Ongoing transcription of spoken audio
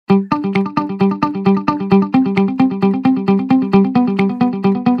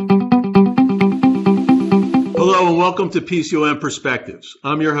welcome to PCOM Perspectives.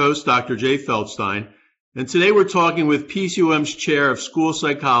 I'm your host, Dr. Jay Feldstein, and today we're talking with PCOM's Chair of School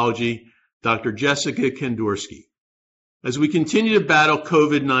Psychology, Dr. Jessica Kandorsky. As we continue to battle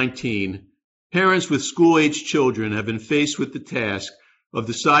COVID-19, parents with school-aged children have been faced with the task of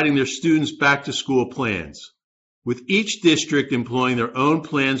deciding their students' back-to-school plans, with each district employing their own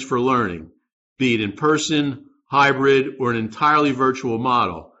plans for learning, be it in person, hybrid, or an entirely virtual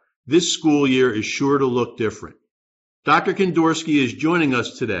model. This school year is sure to look different. Dr. Kandorsky is joining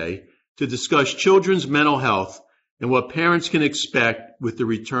us today to discuss children's mental health and what parents can expect with the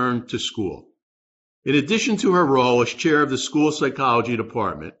return to school. In addition to her role as chair of the School Psychology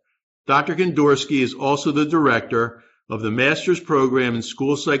Department, Dr. Kandorsky is also the director of the Master's Program in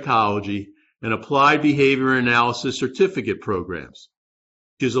School Psychology and Applied Behavior Analysis Certificate programs.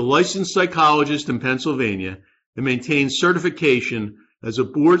 She is a licensed psychologist in Pennsylvania and maintains certification as a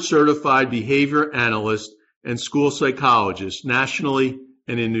board-certified behavior analyst and school psychologist nationally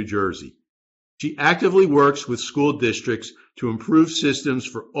and in New Jersey. She actively works with school districts to improve systems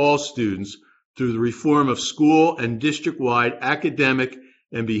for all students through the reform of school and district-wide academic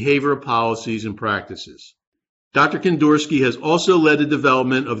and behavioral policies and practices. Dr. Kandorsky has also led the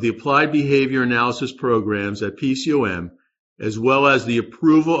development of the Applied Behavior Analysis programs at PCOM, as well as the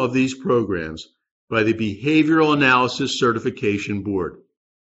approval of these programs by the Behavioral Analysis Certification Board.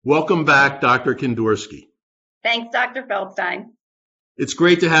 Welcome back, Dr. Kandorsky. Thanks, Dr. Feldstein. It's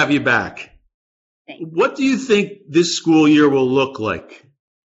great to have you back. Thanks. What do you think this school year will look like?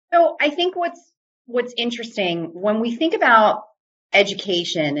 So I think what's interesting when we think about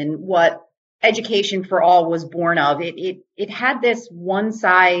education and what Education for All was born of, it had this one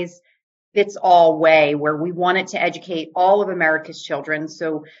size fits all way where we wanted to educate all of America's children.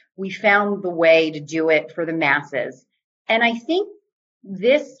 So we found the way to do it for the masses. And I think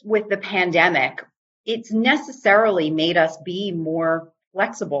this, with the pandemic, it's necessarily made us be more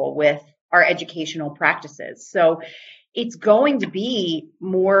flexible with our educational practices. So it's going to be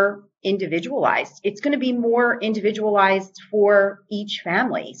more individualized. It's going to be more individualized for each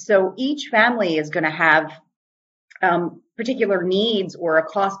family. So each family is going to have particular needs or a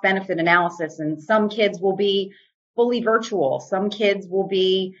cost-benefit analysis, and some kids will be fully virtual. Some kids will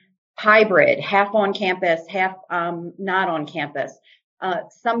be hybrid, half on campus, half not on campus.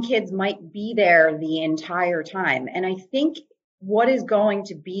 Some kids might be there the entire time. And I think what is going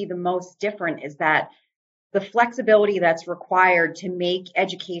to be the most different is that the flexibility that's required to make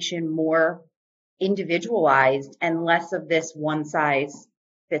education more individualized and less of this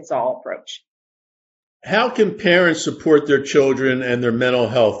one-size-fits-all approach. How can parents support their children and their mental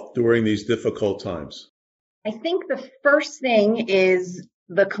health during these difficult times? I think the first thing is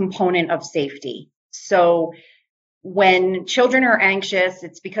the component of safety. So when children are anxious,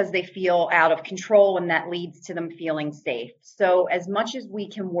 it's because they feel out of control, and that leads to them feeling safe. So as much as we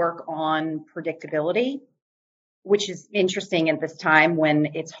can work on predictability, which is interesting at this time when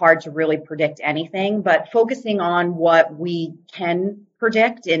it's hard to really predict anything, but focusing on what we can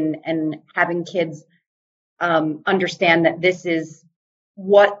predict and having kids understand that this is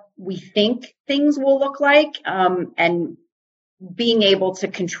what we think things will look like, and being able to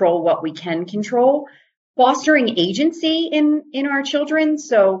control what we can control. Fostering agency in our children.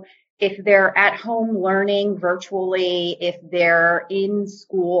 So if they're at home learning virtually, if they're in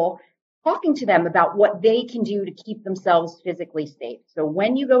school, talking to them about what they can do to keep themselves physically safe. So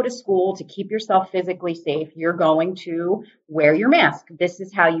when you go to school to keep yourself physically safe, you're going to wear your mask. This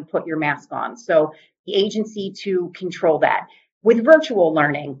is how you put your mask on. So the agency to control that. With virtual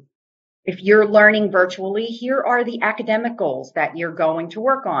learning, if you're learning virtually, here are the academic goals that you're going to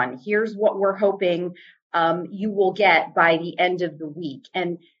work on. Here's what we're hoping you will get by the end of the week.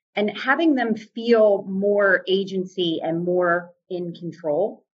 And having them feel more agency and more in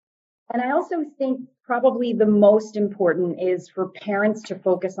control. And I also think probably the most important is for parents to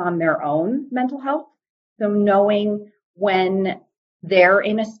focus on their own mental health. So knowing when they're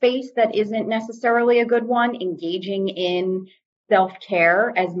in a space that isn't necessarily a good one, engaging in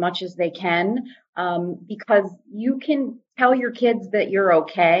self-care as much as they can, because you can tell your kids that you're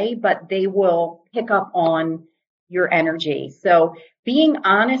okay, but they will pick up on your energy. So being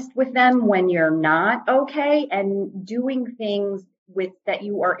honest with them when you're not okay and doing things that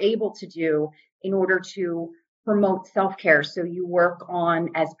you are able to do in order to promote self-care. So you work on,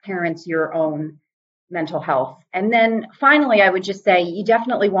 as parents, your own mental health. And then finally, I would just say you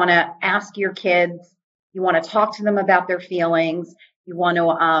definitely want to ask your kids. You want to talk to them about their feelings. You want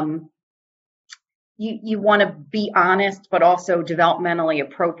to you want to be honest, but also developmentally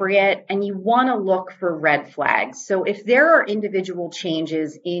appropriate, and you want to look for red flags. So if there are individual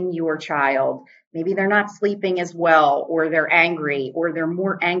changes in your child Maybe they're not sleeping as well, or they're angry, or they're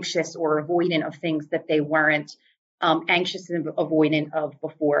more anxious or avoidant of things that they weren't anxious and avoidant of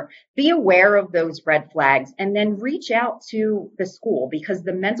before. Be aware of those red flags and then reach out to the school, because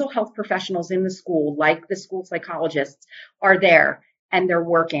the mental health professionals in the school, like the school psychologists, are there and they're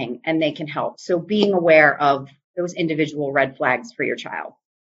working and they can help. So being aware of those individual red flags for your child.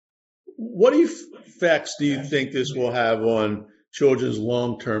 What effects do you think this will have on children's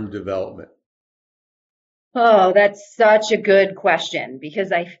long-term development? Oh, that's such a good question,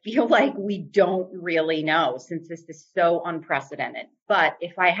 because I feel like we don't really know, since this is so unprecedented. But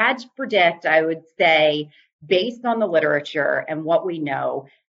if I had to predict, I would say, based on the literature and what we know,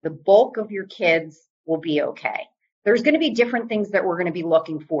 the bulk of your kids will be okay. There's going to be different things that we're going to be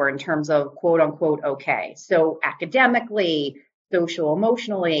looking for in terms of quote unquote okay. So academically, social,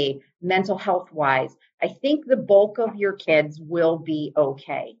 emotionally, mental health wise, I think the bulk of your kids will be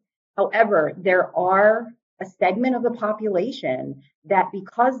okay. However, there are a segment of the population that,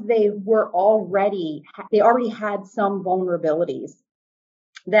 because they already had some vulnerabilities,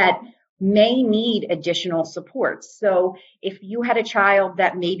 that may need additional support. So if you had a child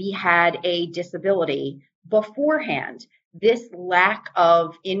that maybe had a disability beforehand, this lack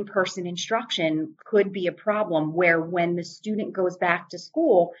of in-person instruction could be a problem, where when the student goes back to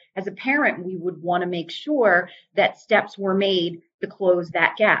school, as a parent, we would want to make sure that steps were made to close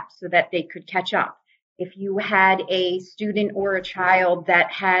that gap so that they could catch up. If you had a student or a child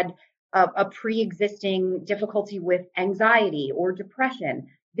that had a pre-existing difficulty with anxiety or depression,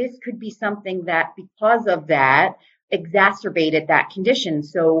 this could be something that, because of that, exacerbated that condition.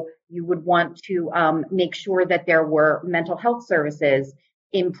 So you would want to make sure that there were mental health services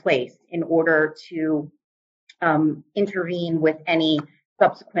in place in order to intervene with any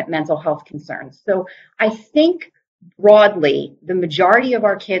subsequent mental health concerns. So I think broadly, the majority of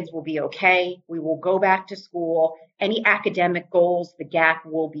our kids will be okay. We will go back to school. Any academic goals, the gap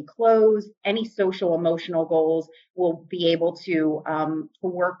will be closed. Any social emotional goals we'll be able to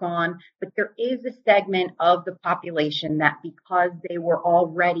work on. But there is a segment of the population that, because they were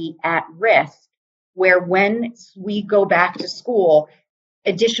already at risk, where when we go back to school,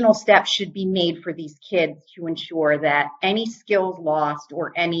 additional steps should be made for these kids to ensure that any skills lost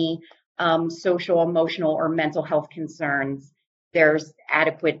or any social, emotional, or mental health concerns, there's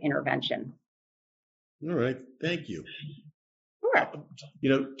adequate intervention. All right. Thank you.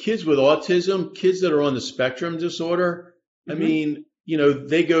 Sure. Kids with autism, kids that are on the spectrum disorder, I mean,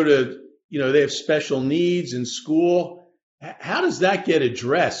 they go to, they have special needs in school. How does that get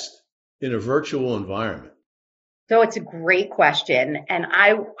addressed in a virtual environment? So it's a great question. And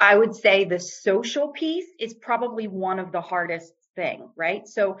I would say the social piece is probably one of the hardest thing, right?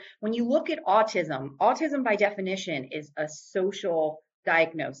 So when you look at autism by definition is a social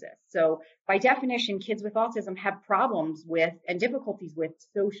diagnosis. So by definition, kids with autism have problems with and difficulties with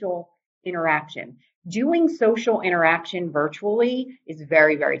social interaction. Doing social interaction virtually is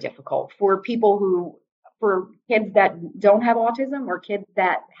very, very difficult for kids that don't have autism or kids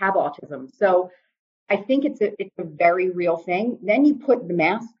that have autism. So I think it's a very real thing. Then you put the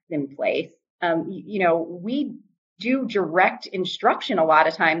masks in place. We do direct instruction a lot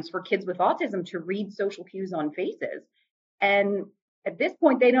of times for kids with autism to read social cues on faces. And at this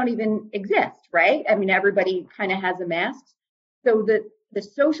point, they don't even exist, right? I mean, everybody kind of has a mask. So the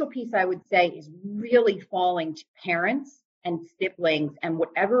social piece, I would say, is really falling to parents and siblings and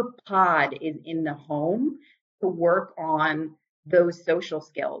whatever pod is in the home to work on those social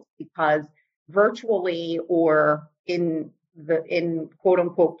skills, because virtually or in quote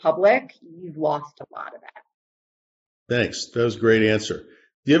unquote public, you've lost a lot of that. Thanks. That was a great answer.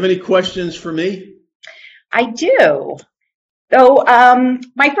 Do you have any questions for me? I do. So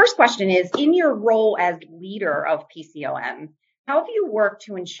my first question is, in your role as leader of PCOM, how have you worked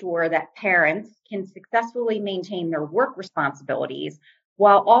to ensure that parents can successfully maintain their work responsibilities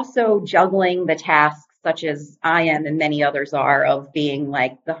while also juggling the tasks, such as I am and many others are, of being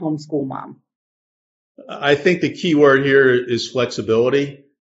like the homeschool mom? I think the key word here is flexibility.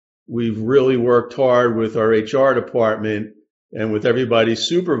 We've really worked hard with our HR department and with everybody's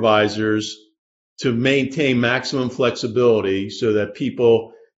supervisors to maintain maximum flexibility so that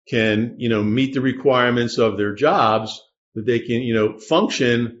people can, meet the requirements of their jobs, that they can,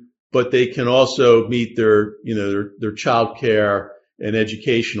 function, but they can also meet their child care and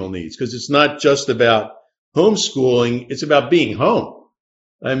educational needs. Because it's not just about homeschooling, it's about being home.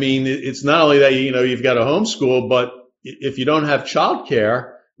 I mean, it's not only that, you've got to homeschool, but if you don't have child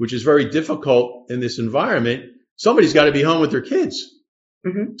care, which is very difficult in this environment, somebody's got to be home with their kids.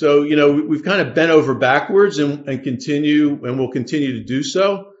 Mm-hmm. So, we've kind of bent over backwards and we'll continue to do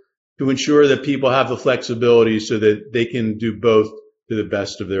so. to ensure that people have the flexibility so that they can do both to the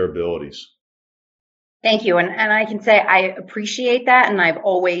best of their abilities. Thank you. And I can say I appreciate that. And I've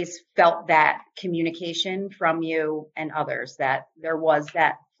always felt that communication from you and others, that there was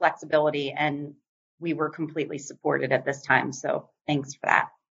that flexibility and we were completely supported at this time. So thanks for that.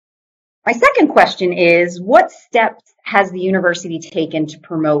 My second question is, what steps has the university taken to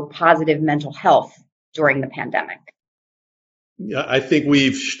promote positive mental health during the pandemic? Yeah, I think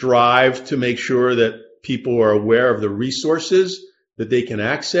we've strived to make sure that people are aware of the resources that they can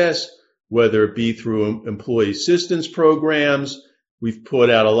access, whether it be through employee assistance programs. We've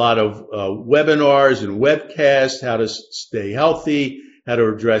put out a lot of webinars and webcasts, how to stay healthy, how to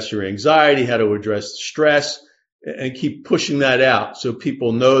address your anxiety, how to address stress, and keep pushing that out so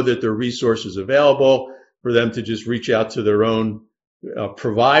people know that there are resources available for them to just reach out to their own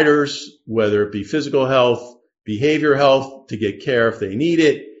providers, whether it be physical health, behavioral health, to get care if they need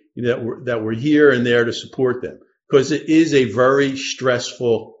it, that we're here and there to support them. Because it is a very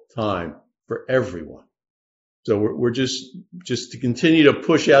stressful time for everyone. So we're just to continue to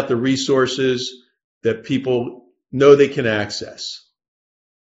push out the resources that people know they can access.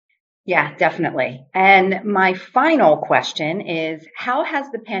 Yeah, definitely. And my final question is, how has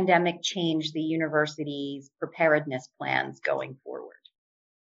the pandemic changed the university's preparedness plans going forward?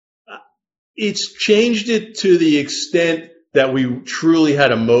 It's changed it to the extent that we truly had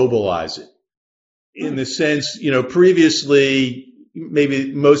to mobilize it. In the sense, previously,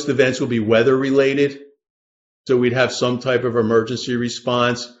 maybe most events would be weather related. So we'd have some type of emergency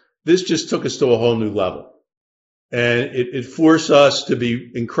response. This just took us to a whole new level. And it forced us to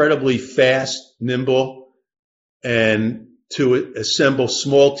be incredibly fast, nimble, and to assemble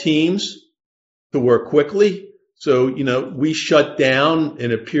small teams to work quickly. So, we shut down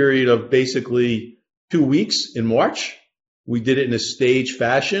in a period of basically 2 weeks in March. We did it in a staged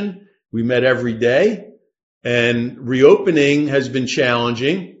fashion. We met every day, and reopening has been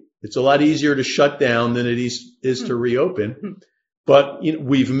challenging. It's a lot easier to shut down than it is to reopen. But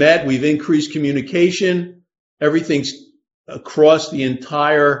we've increased communication. Everything's across the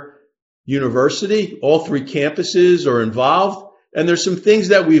entire university. All 3 campuses are involved. And there's some things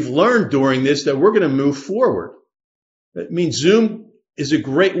that we've learned during this that we're going to move forward. I mean, Zoom is a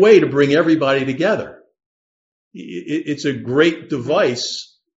great way to bring everybody together. It's a great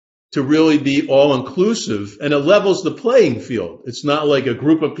device to really be all-inclusive, and it levels the playing field. It's not like a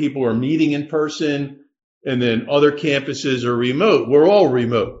group of people are meeting in person and then other campuses are remote. We're all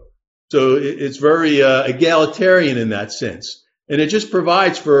remote. So it's very egalitarian in that sense. And it just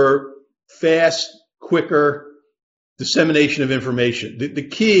provides for fast, quicker dissemination of information. The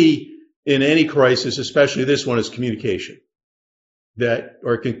key in any crisis, especially this one, is communication.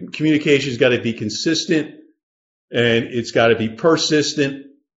 Communication's got to be consistent, and it's got to be persistent.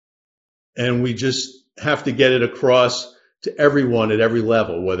 And we just have to get it across to everyone at every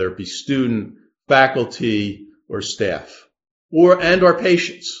level, whether it be student, faculty, or staff, and our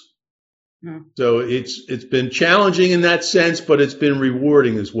patients. Mm-hmm. So it's been challenging in that sense, but it's been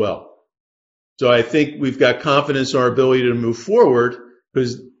rewarding as well. So I think we've got confidence in our ability to move forward,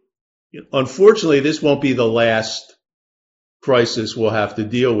 because unfortunately this won't be the last crisis we'll have to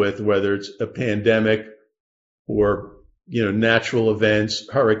deal with, whether it's a pandemic or natural events,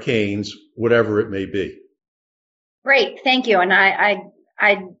 hurricanes, whatever it may be. Great. Thank you. And I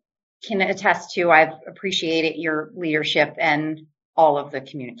can attest to, I've appreciated your leadership and all of the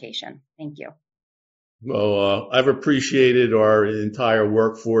communication. Thank you. Well, I've appreciated our entire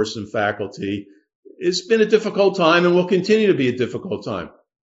workforce and faculty. It's been a difficult time and will continue to be a difficult time.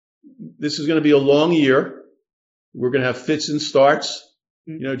 This is going to be a long year. We're going to have fits and starts.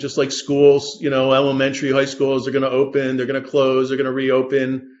 Just like schools, elementary, high schools are going to open, they're going to close, they're going to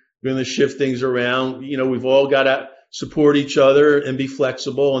reopen, we're going to shift things around. We've all got to support each other and be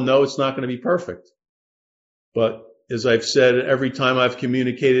flexible and know it's not going to be perfect. But as I've said, every time I've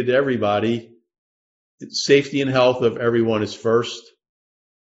communicated to everybody, safety and health of everyone is first.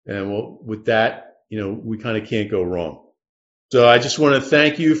 And with that, we kind of can't go wrong. So I just want to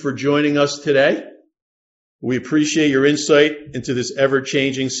thank you for joining us today. We appreciate your insight into this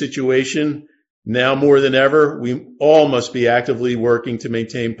ever-changing situation. Now more than ever, we all must be actively working to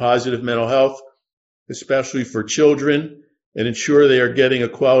maintain positive mental health, especially for children, and ensure they are getting a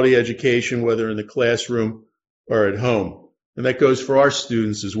quality education, whether in the classroom or at home. And that goes for our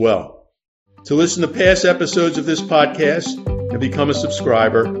students as well. To listen to past episodes of this podcast and become a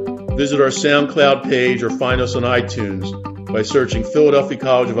subscriber, visit our SoundCloud page or find us on iTunes by searching Philadelphia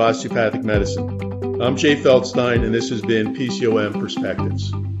College of Osteopathic Medicine. I'm Jay Feldstein, and this has been PCOM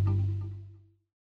Perspectives.